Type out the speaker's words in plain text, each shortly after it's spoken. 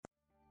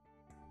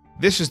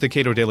This is the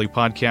Cato Daily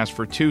Podcast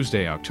for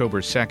Tuesday, October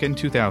 2nd,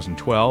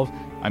 2012.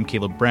 I'm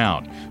Caleb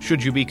Brown.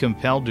 Should you be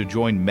compelled to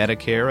join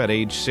Medicare at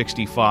age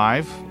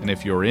 65? And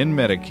if you're in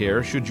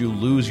Medicare, should you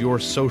lose your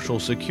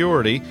Social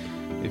Security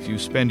if you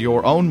spend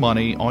your own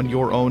money on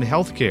your own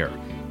health care?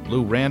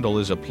 Lou Randall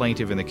is a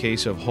plaintiff in the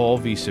case of Hall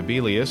v.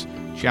 Sebelius,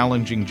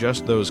 challenging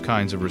just those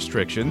kinds of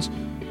restrictions.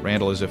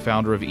 Randall is a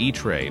founder of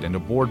E-Trade and a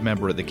board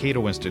member at the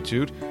Cato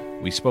Institute.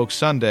 We spoke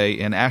Sunday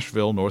in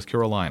Asheville, North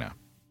Carolina.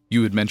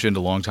 You had mentioned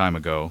a long time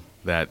ago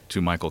that to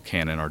Michael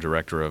Cannon, our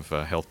director of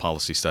health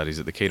policy studies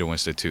at the Cato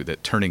Institute,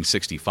 that turning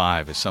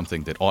 65 is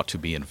something that ought to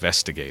be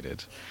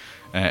investigated.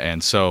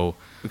 And so,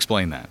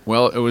 explain that.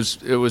 Well, it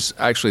was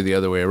actually the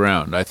other way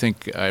around. I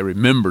think I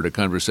remembered a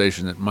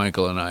conversation that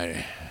Michael and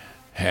I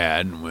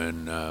had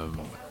when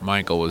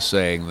Michael was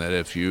saying that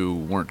if you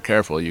weren't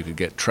careful, you could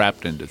get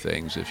trapped into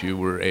things if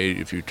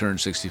you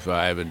turned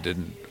 65 and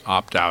didn't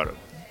opt out of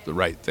the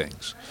right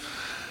things.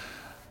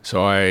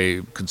 So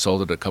I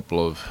consulted a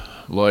couple of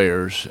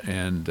lawyers,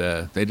 and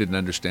they didn't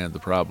understand the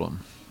problem.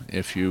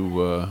 If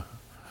you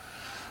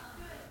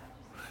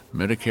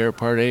Medicare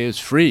Part A is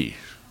free,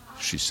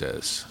 she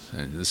says,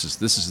 and this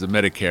is the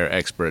Medicare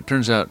expert. It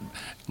turns out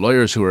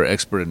lawyers who are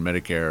expert in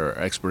Medicare are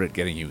expert at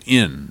getting you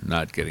in,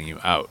 not getting you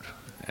out,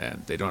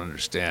 and they don't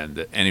understand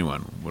that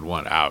anyone would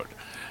want out.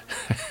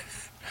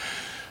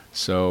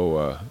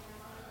 So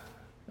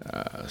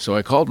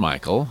I called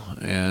Michael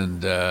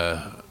and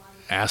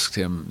asked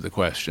him the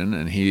question,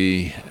 and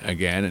he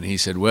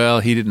said, well,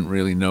 he didn't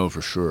really know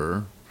for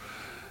sure,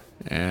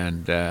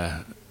 and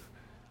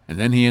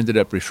then he ended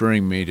up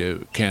referring me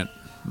to Kent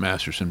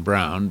Masterson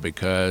Brown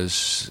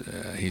because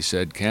he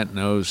said Kent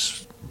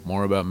knows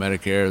more about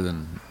Medicare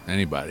than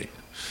anybody.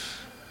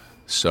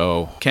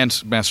 So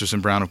Kent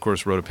Masterson Brown, of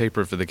course, wrote a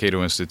paper for the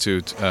Cato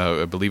Institute.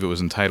 I believe it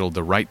was entitled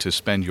 "The Right to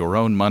Spend Your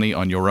Own Money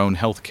on Your Own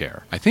Health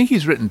Care." I think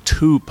he's written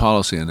 2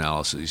 policy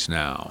analyses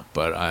now,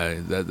 but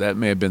that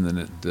may have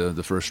been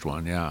the first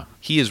one, yeah.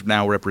 He is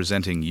now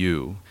representing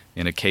you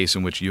in a case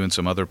in which you and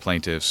some other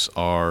plaintiffs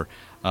are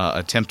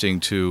attempting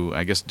to,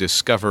 I guess,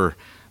 discover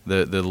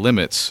the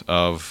limits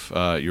of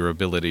your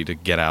ability to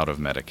get out of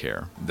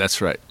Medicare. That's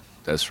right.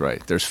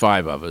 There's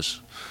 5 of us.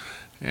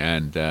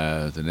 And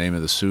the name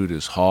of the suit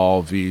is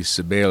Hall v.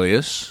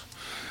 Sebelius.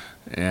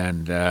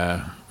 And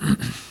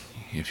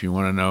if you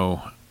want to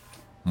know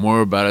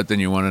more about it than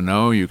you want to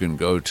know, you can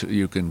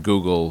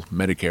Google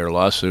Medicare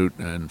lawsuit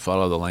and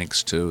follow the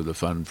links to the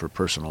Fund for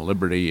Personal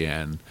Liberty.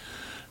 And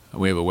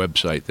we have a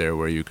website there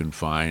where you can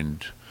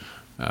find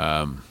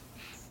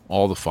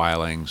all the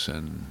filings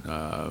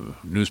and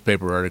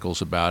newspaper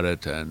articles about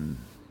it and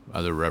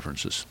other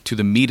references. To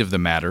the meat of the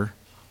matter,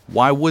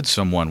 why would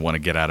someone want to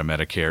get out of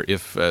Medicare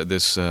if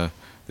this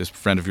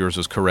friend of yours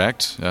was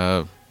correct?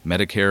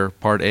 Medicare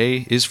Part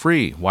A is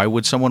free. Why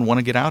would someone want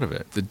to get out of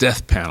it? The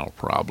death panel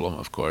problem,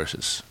 of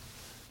course,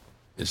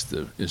 is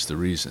the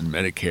reason.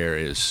 Medicare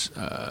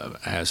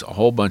has a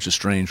whole bunch of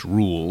strange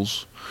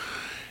rules,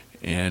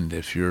 and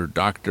if your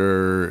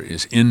doctor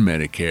is in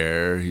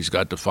Medicare, he's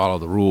got to follow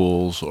the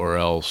rules, or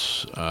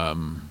else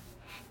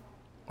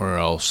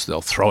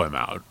they'll throw him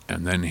out,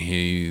 and then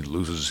he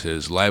loses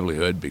his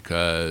livelihood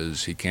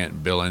because he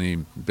can't bill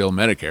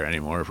Medicare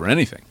anymore for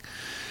anything.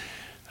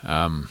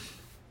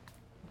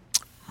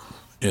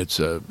 It's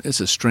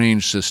a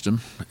strange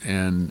system,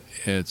 and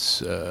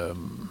it's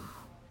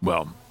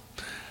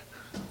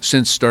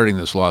since starting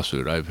this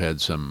lawsuit, I've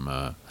had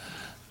some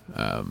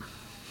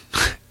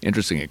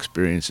interesting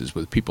experiences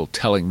with people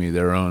telling me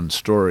their own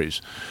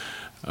stories.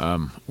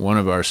 One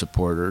of our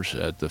supporters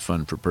at the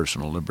Fund for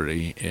Personal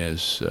Liberty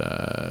is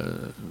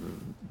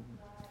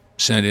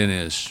sent in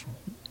his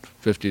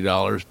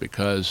 $50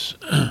 because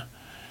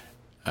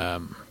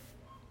of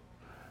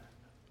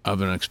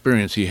an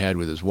experience he had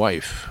with his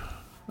wife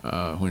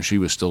when she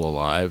was still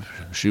alive.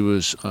 She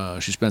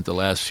spent the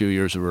last few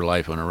years of her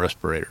life on a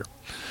respirator,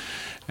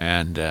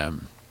 and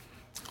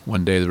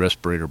one day the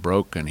respirator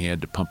broke and he had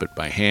to pump it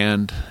by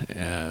hand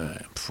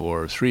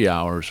for 3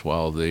 hours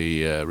while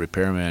the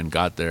repairman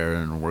got there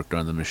and worked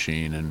on the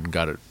machine and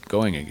got it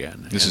going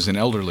again. This is an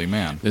elderly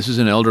man. This is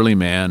an elderly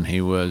man. He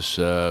was,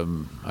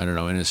 in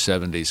his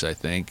 70s, I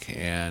think,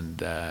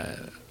 and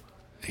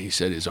he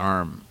said his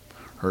arm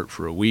hurt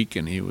for a week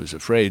and he was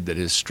afraid that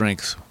his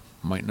strength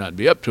might not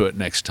be up to it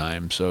next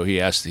time. So he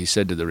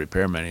said to the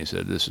repairman, he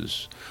said, this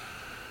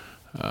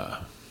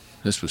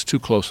was too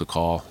close a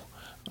call.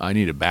 I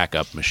need a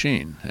backup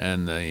machine.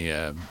 And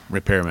the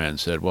repairman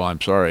said, well, I'm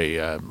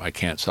sorry, I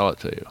can't sell it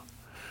to you.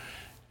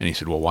 And he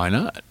said, well, why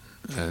not?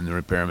 And the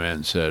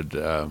repairman said,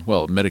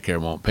 well, Medicare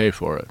won't pay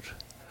for it.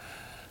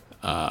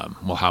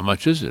 Well, how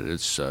much is it?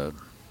 It's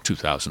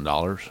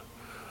 $2,000.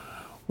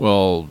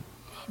 Well,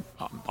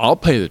 I'll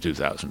pay the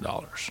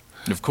 $2,000.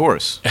 Of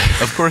course.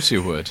 Of course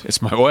you would.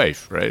 It's my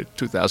wife, right?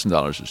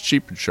 $2,000 is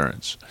cheap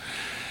insurance.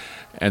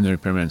 And the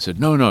repairman said,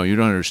 no, you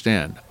don't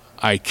understand.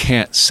 I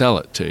can't sell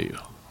it to you.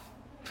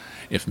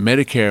 If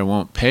Medicare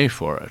won't pay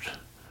for it,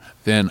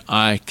 then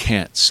I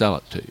can't sell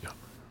it to you.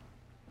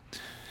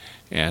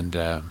 And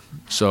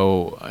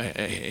so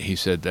he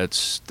said,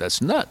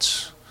 that's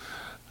nuts.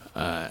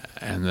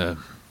 And the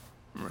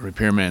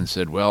repairman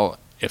said, well,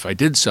 if I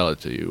did sell it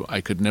to you, I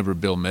could never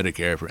bill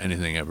Medicare for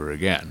anything ever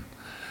again.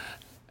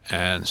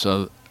 And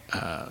so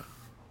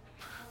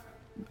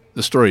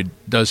the story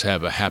does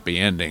have a happy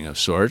ending of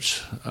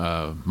sorts.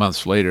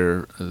 Months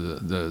later,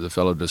 the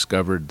fellow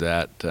discovered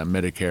that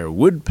Medicare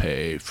would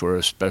pay for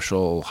a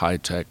special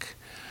high-tech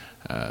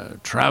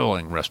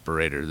traveling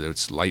respirator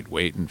that's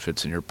lightweight and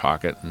fits in your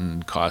pocket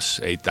and costs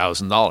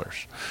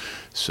 $8,000.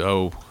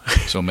 So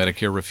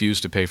Medicare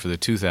refused to pay for the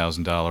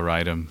 $2,000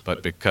 item,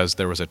 but because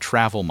there was a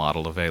travel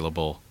model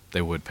available,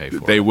 they would pay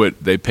for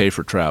it. They pay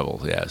for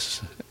travel,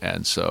 yes.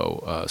 And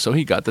so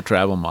he got the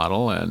travel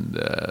model,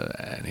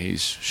 and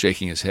he's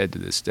shaking his head to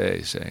this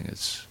day, saying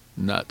it's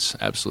nuts,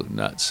 absolute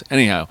nuts.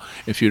 Anyhow,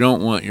 if you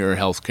don't want your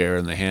health care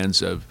in the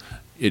hands of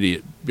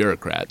idiot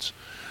bureaucrats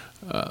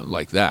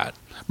like that,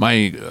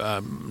 my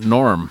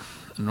Norm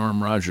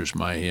Rogers,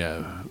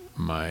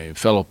 my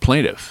fellow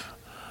plaintiff,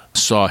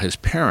 saw his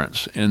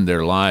parents end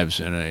their lives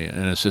in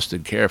an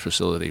assisted care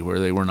facility where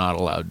they were not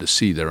allowed to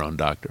see their own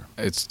doctor.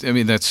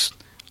 That's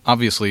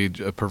obviously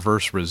a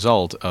perverse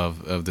result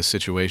of the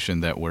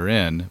situation that we're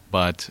in,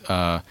 but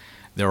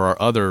there are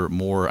other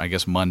more, I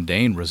guess,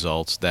 mundane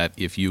results that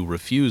if you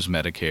refuse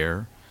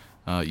Medicare,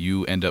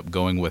 you end up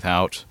going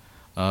without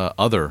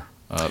other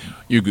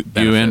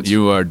benefits.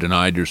 You are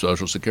denied your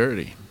Social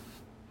Security.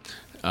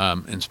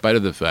 In spite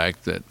of the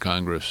fact that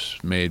Congress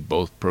made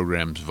both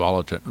programs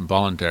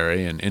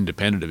voluntary and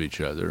independent of each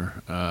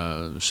other,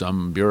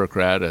 some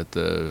bureaucrat at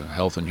the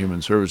Health and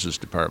Human Services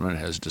Department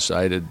has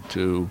decided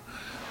to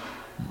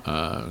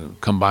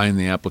combine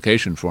the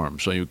application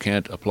forms, so you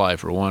can't apply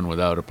for one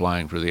without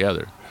applying for the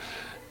other.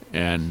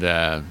 And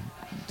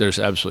there's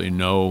absolutely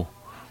no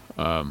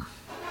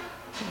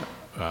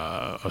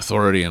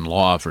authority in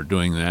law for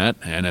doing that,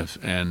 and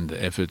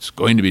if it's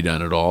going to be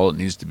done at all, it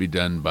needs to be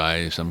done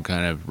by some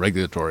kind of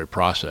regulatory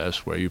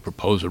process where you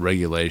propose a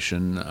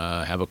regulation,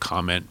 have a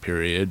comment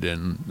period,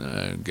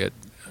 and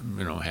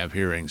have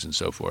hearings and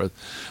so forth.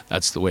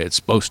 That's the way it's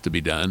supposed to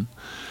be done.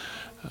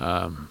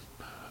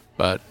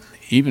 But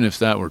even if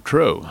that were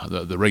true,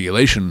 the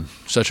regulation,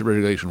 such a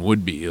regulation,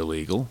 would be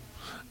illegal.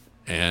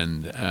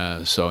 And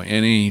but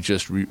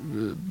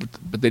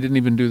they didn't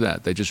even do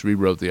that. They just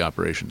rewrote the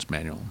operations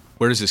manual.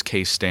 Where does this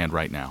case stand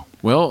right now?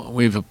 Well,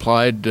 we've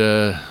applied,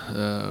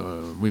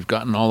 we've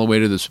gotten all the way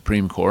to the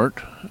Supreme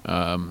Court,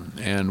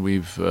 and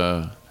we've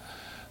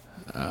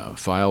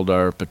filed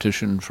our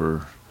petition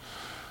for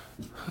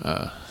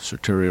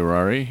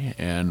certiorari,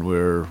 and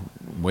we're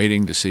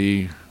waiting to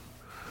see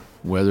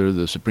whether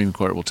the Supreme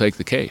Court will take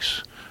the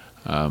case.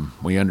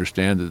 We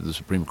understand that the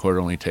Supreme Court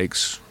only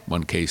takes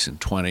one case in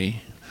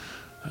 20,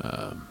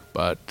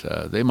 but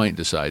they might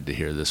decide to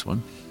hear this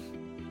one.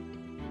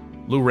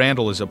 Lou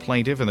Randall is a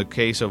plaintiff in the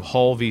case of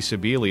Hall v.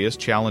 Sebelius,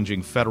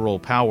 challenging federal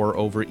power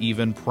over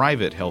even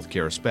private health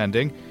care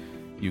spending.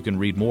 You can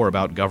read more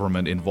about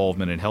government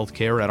involvement in health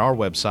care at our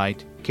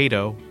website,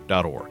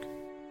 cato.org.